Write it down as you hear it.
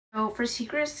So for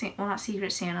Secret Santa, well, not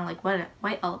Secret Santa, like what,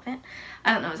 White Elephant?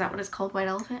 I don't know, is that what it's called, White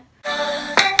Elephant?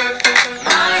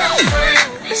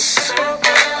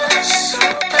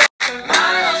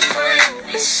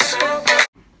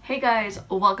 Hey guys,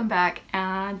 welcome back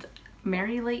and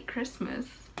Merry late Christmas.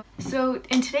 So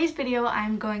in today's video,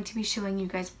 I'm going to be showing you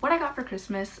guys what I got for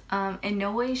Christmas. In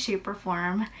no way, shape, or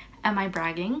form am I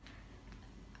bragging.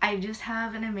 I just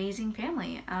have an amazing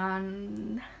family,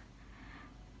 and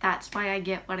that's why I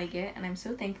get what I get, and I'm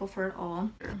so thankful for it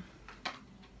all.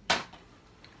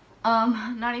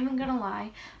 Not even gonna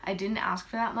lie, I didn't ask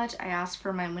for that much. I asked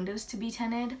for my windows to be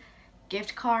tinted,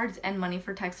 gift cards, and money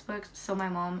for textbooks, so my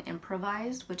mom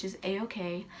improvised, which is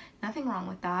a-okay. Nothing wrong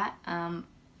with that.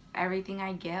 Everything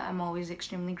I get, I'm always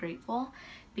extremely grateful,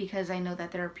 because I know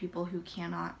that there are people who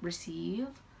cannot receive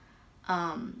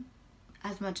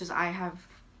as much as I have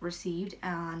received,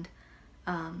 and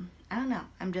I don't know,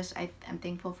 I'm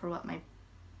thankful for what my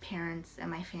parents and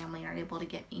my family are able to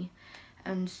get me.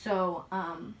 And so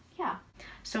yeah,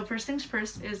 so first things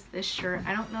first is this shirt.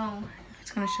 I don't know if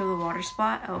it's gonna show the water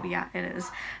spot. Oh yeah, it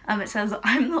is. It says,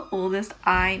 "I'm the oldest,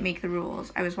 I make the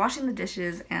rules." I was washing the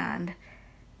dishes and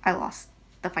I lost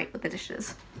the fight with the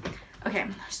dishes. Okay,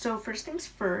 so first things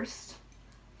first,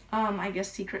 I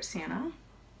guess Secret Santa,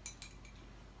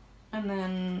 and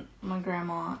then my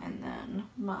grandma, and then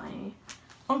my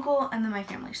uncle, and then my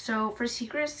family. So for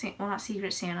Secret Santa, well, not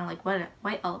Secret Santa, like what,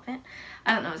 White Elephant?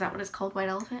 I don't know, is that what it's called, White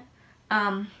Elephant?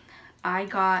 I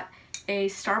got a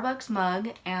Starbucks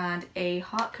mug and a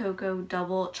hot cocoa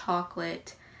double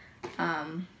chocolate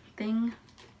thing.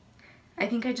 I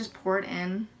think I just poured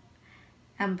in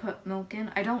and put milk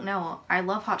in. I don't know. I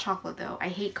love hot chocolate though. I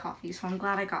hate coffee, so I'm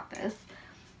glad I got this.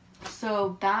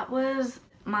 So that was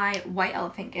my White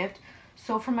Elephant gift.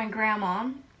 So for my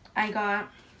grandma, I got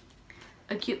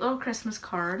a cute little Christmas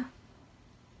card,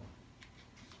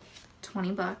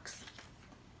 20 bucks,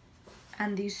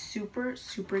 and these super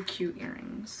cute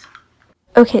earrings.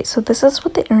 Okay, so this is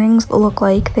what the earrings look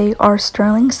like. They are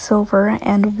sterling silver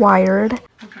and wired.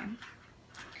 Okay,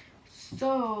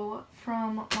 so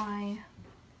from my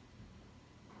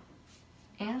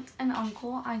aunt and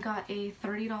uncle, I got a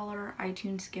 $30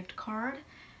 iTunes gift card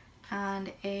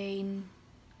and a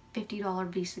 $50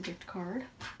 Visa gift card.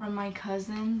 From my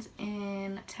cousins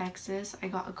in Texas, I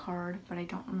got a card, but I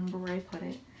don't remember where I put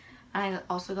it. And I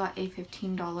also got a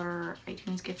 $15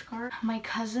 iTunes gift card. My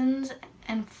cousins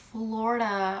in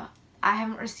Florida, I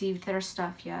haven't received their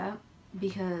stuff yet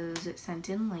because it sent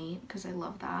in late, because I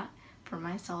love that for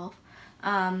myself.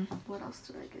 What else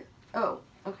did I get? Oh,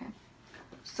 okay.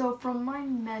 So from my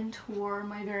mentor,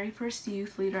 my very first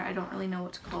youth leader, I don't really know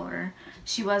what to call her.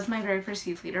 She was my very first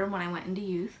youth leader when I went into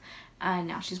youth, and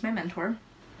now she's my mentor.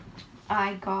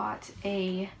 I got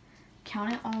a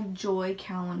Count It All Joy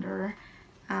calendar,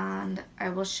 and I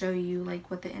will show you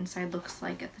like what the inside looks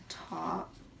like at the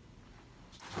top.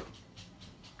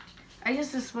 I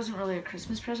guess this wasn't really a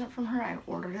Christmas present from her. I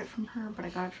ordered it from her, but I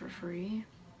got it for free.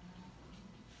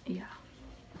 Yeah.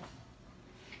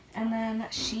 And then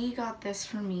she got this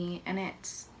for me, and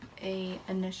it's a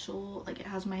initial, like it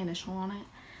has my initial on it.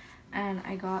 And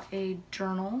I got a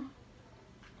journal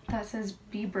that says,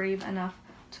 "Be brave enough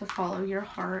to follow your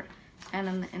heart." And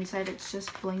on the inside, it's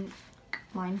just blank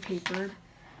line papered.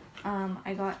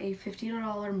 I got a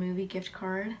 $50 movie gift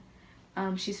card.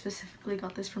 She specifically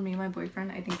got this for me and my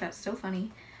boyfriend. I think that's so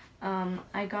funny.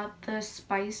 I got the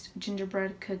spiced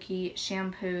gingerbread cookie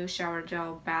shampoo, shower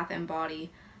gel, bath and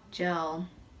body gel.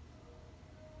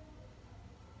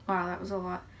 Wow, that was a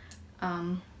lot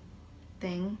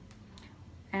thing.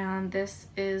 And this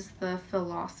is the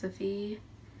Philosophy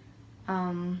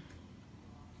brand.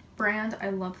 I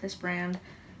love this brand.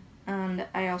 And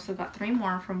I also got 3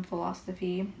 more from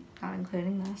Philosophy, not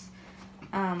including this.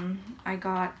 I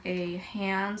got a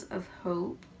Hands of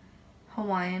Hope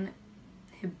Hawaiian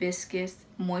Hibiscus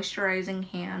Moisturizing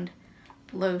Hand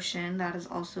Lotion. That is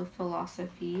also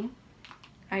Philosophy.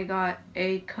 I got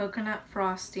a Coconut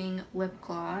Frosting Lip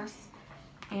Gloss.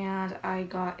 And I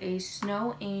got a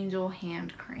Snow Angel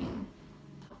Hand Cream.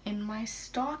 In my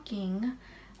stocking,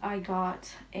 I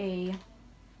got a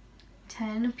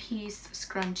 10-piece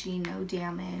scrunchie, no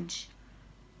damage,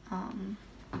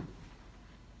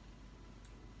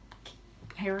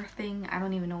 hair thing. I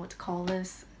don't even know what to call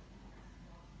this.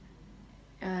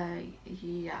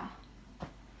 Yeah.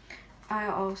 I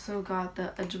also got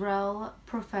the Adrel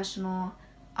Professional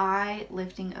Eye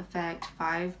Lifting Effect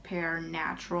 5-pair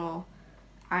natural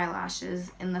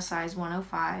eyelashes in the size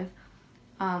 105.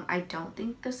 I don't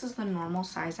think this is the normal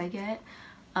size I get.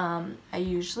 I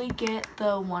usually get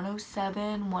the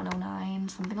 107, 109,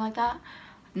 something like that.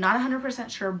 Not 100%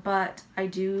 sure, but I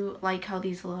do like how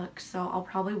these look, so I'll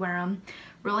probably wear them.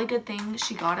 Really good thing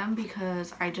she got them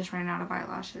because I just ran out of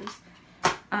eyelashes.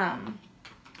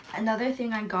 Another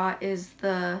thing I got is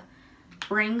the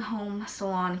Bring Home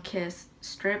Salon Kiss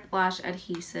Strip Lash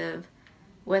Adhesive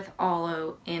with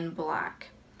Aloe in black.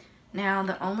 Now,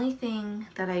 the only thing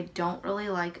that I don't really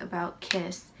like about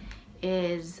Kiss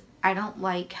is I don't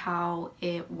like how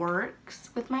it works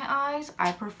with my eyes.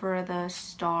 I prefer the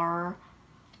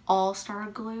All-Star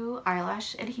Glue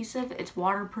eyelash adhesive. It's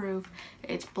waterproof,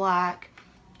 it's black,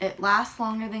 it lasts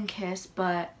longer than Kiss,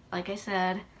 but like I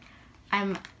said,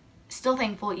 I'm still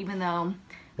thankful even though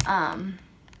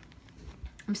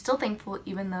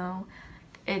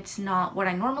it's not what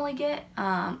I normally get.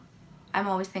 I'm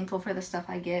always thankful for the stuff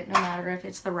I get, no matter if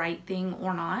it's the right thing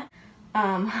or not.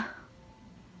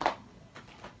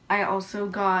 I also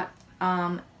got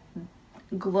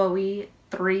Glowy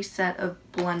 3 set of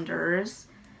blenders,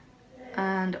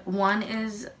 and one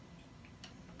is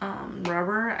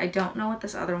rubber. I don't know what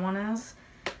this other one is,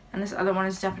 and this other one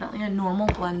is definitely a normal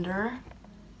blender.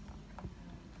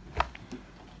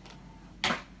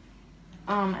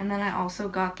 And then I also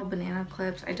got the banana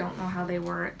clips. I don't know how they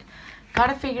work.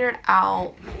 Gotta figure it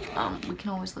out. We can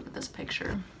always look at this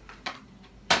picture.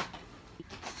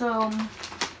 So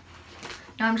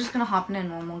now I'm just gonna hop into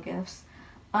normal gifts.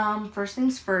 First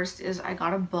things first is I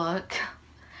got a book.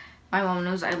 My mom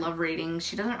knows I love reading.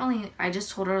 She doesn't really, I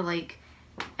just told her like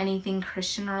anything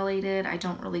Christian related. I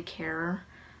don't really care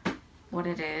what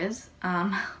it is.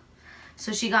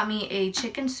 So she got me a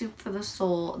Chicken Soup for the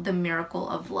Soul, The Miracle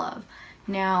of Love.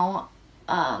 Now,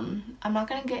 I'm not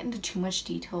gonna get into too much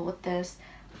detail with this.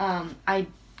 I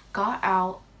got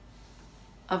out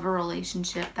of a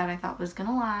relationship that I thought was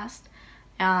gonna last,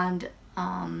 and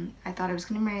I thought I was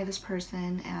gonna marry this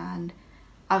person, and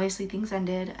obviously things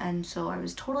ended, and so I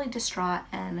was totally distraught,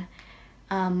 and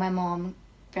my mom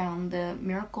found The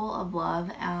Miracle of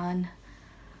Love, and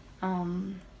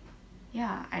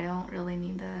yeah, I don't really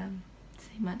need to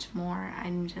say much more.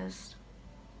 I'm just,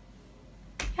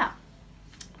 yeah,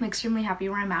 I'm extremely happy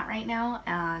where I'm at right now,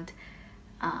 and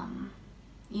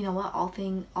you know what,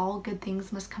 all good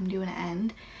things must come to an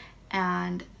end,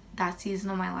 and that season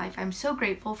of my life, I'm so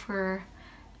grateful for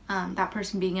that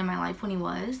person being in my life when he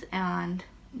was, and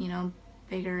you know,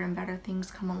 bigger and better things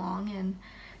come along, and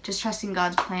just trusting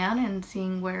God's plan and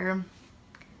seeing where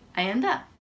I end up.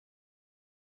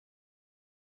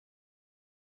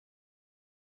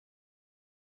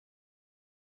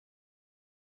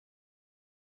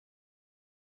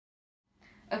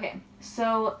 Okay,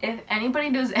 so if anybody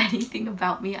knows anything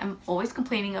about me, I'm always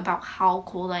complaining about how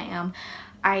cold I am.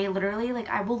 I literally, like,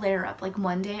 I will layer up. Like,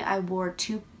 one day I wore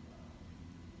 2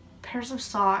 pairs of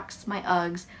socks, my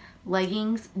Uggs,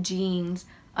 leggings, jeans,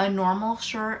 a normal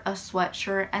shirt, a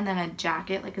sweatshirt, and then a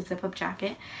jacket, like a zip-up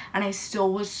jacket, and I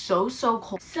still was so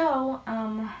cold. So,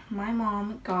 my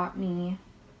mom got me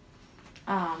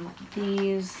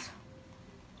these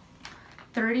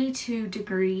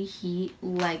 32-degree heat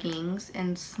leggings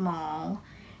in small,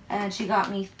 and she got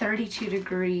me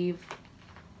 32-degree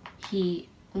heat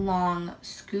long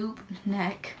scoop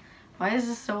neck, why is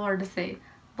this so hard to say,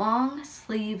 long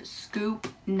sleeve scoop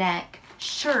neck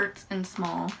shirts in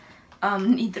small.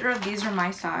 Neither of these are my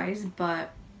size,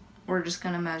 but we're just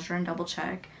gonna measure and double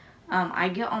check. I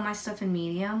get all my stuff in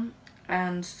medium,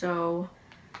 and so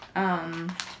I'm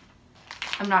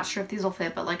not sure if these will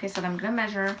fit, but like I said, I'm gonna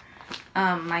measure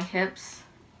my hips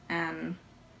and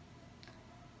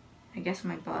I guess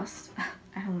my bust,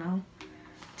 I don't know,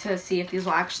 to see if these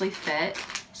will actually fit.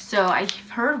 So I've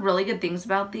heard really good things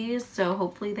about these, so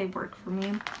hopefully they work for me.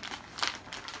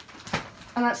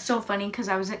 And that's so funny because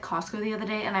I was at Costco the other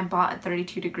day and I bought a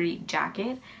 32-degree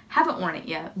jacket. Haven't worn it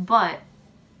yet, but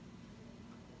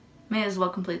may as well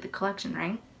complete the collection,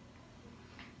 right?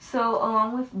 So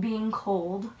along with being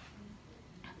cold,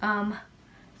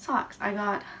 socks. I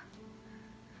got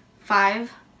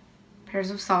 5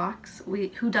 pairs of socks.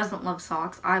 Who doesn't love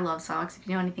socks? I love socks. If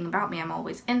you know anything about me, I'm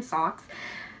always in socks.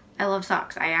 I love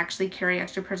socks. I actually carry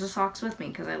extra pairs of socks with me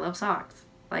because I love socks.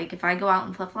 Like, if I go out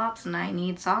in flip-flops and I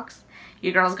need socks,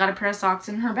 your girl's got a pair of socks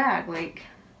in her bag. Like,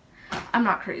 I'm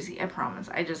not crazy, I promise.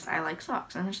 I like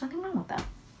socks, and there's nothing wrong with that.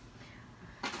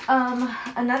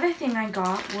 Another thing I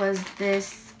got was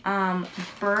this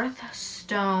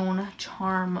birthstone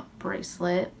charm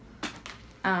bracelet.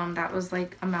 That was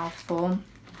like a mouthful.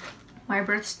 My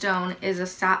birthstone is a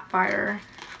sapphire,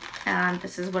 and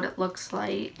this is what it looks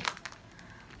like.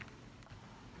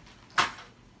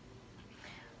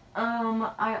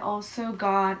 I also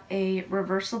got a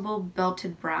reversible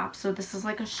belted wrap. So this is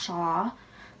like a shawl.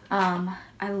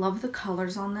 I love the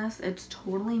colors on this. It's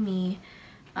totally me.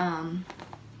 Yeah,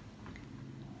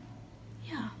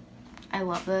 I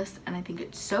love this and I think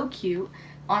it's so cute.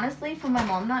 Honestly, for my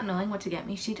mom not knowing what to get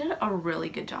me, she did a really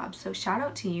good job. So shout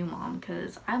out to you, Mom,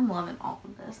 because I'm loving all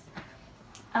of this.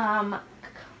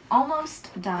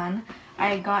 Almost done.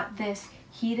 I got this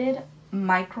heated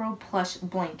micro plush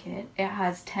blanket. It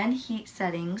has 10 heat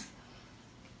settings,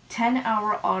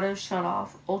 10-hour auto shut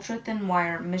off, ultra thin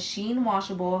wire, machine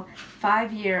washable,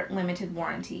 5-year limited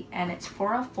warranty, and it's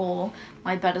for a full.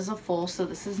 My bed is a full, so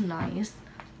this is nice.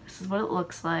 This is what it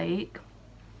looks like.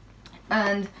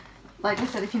 And like I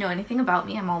said, if you know anything about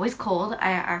me, I'm always cold.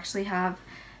 I actually have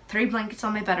 3 blankets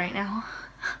on my bed right now.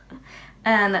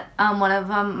 And one of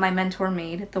them my mentor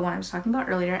made, the one I was talking about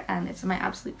earlier, and it's my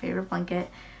absolute favorite blanket.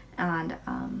 And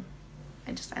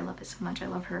I love it so much. I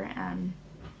love her and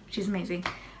she's amazing.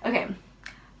 Okay,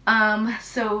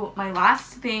 so my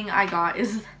last thing I got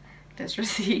is this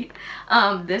receipt.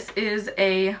 This is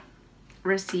a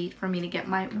receipt for me to get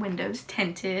my windows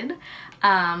tinted.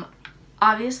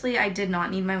 Obviously I did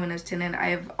not need my windows tinted.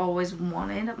 I've always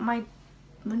wanted my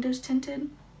windows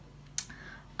tinted.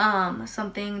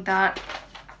 Something that,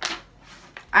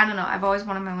 I don't know, I've always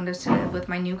wanted my windows tinted with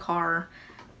my new car.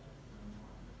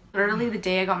 Literally the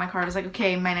day I got my car, I was like,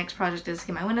 okay, my next project is to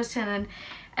get my windows tinted.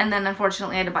 And then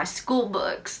unfortunately I had to buy school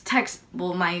books,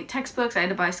 my textbooks, I had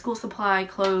to buy school supply,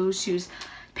 clothes, shoes,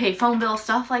 pay phone bill,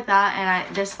 stuff like that.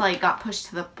 And this like got pushed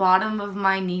to the bottom of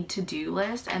my need to do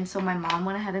list. And so my mom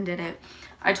went ahead and did it.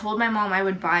 I told my mom I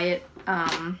would buy it,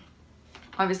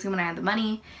 obviously when I had the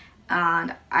money.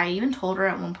 And I even told her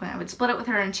at one point I would split it with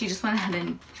her, and she just went ahead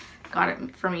and got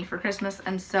it for me for Christmas.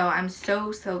 And so I'm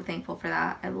so thankful for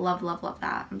that. I love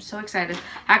that. I'm so excited.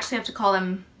 I actually have to call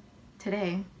them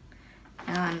today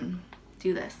and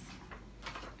do this.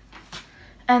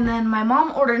 And then my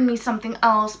mom ordered me something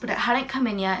else, but it hadn't come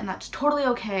in yet, and that's totally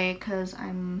okay because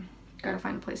I'm gotta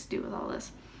find a place to do with all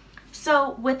this.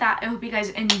 So with that, I hope you guys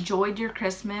enjoyed your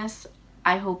Christmas.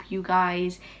 I hope you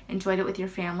guys enjoyed it with your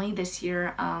family this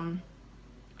year. Not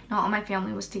all my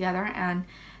family was together, and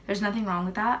there's nothing wrong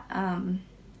with that.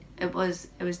 It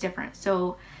was different.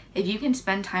 So if you can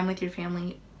spend time with your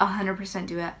family, 100%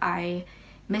 do it. I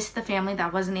missed the family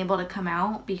that wasn't able to come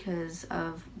out because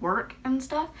of work and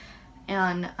stuff,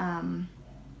 and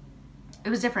it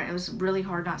was different. It was really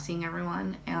hard not seeing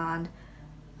everyone, and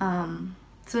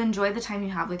so enjoy the time you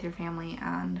have with your family.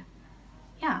 And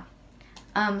yeah.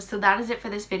 So that is it for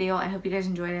this video. I hope you guys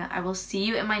enjoyed it. I will see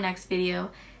you in my next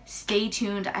video. Stay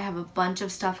tuned. I have a bunch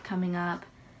of stuff coming up.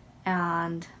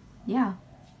 And yeah.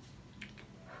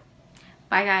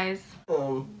 Bye, guys.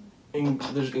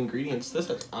 There's ingredients. This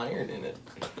has iron in it.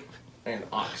 Iron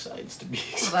oxides to be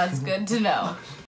exact. Well, that's good to know.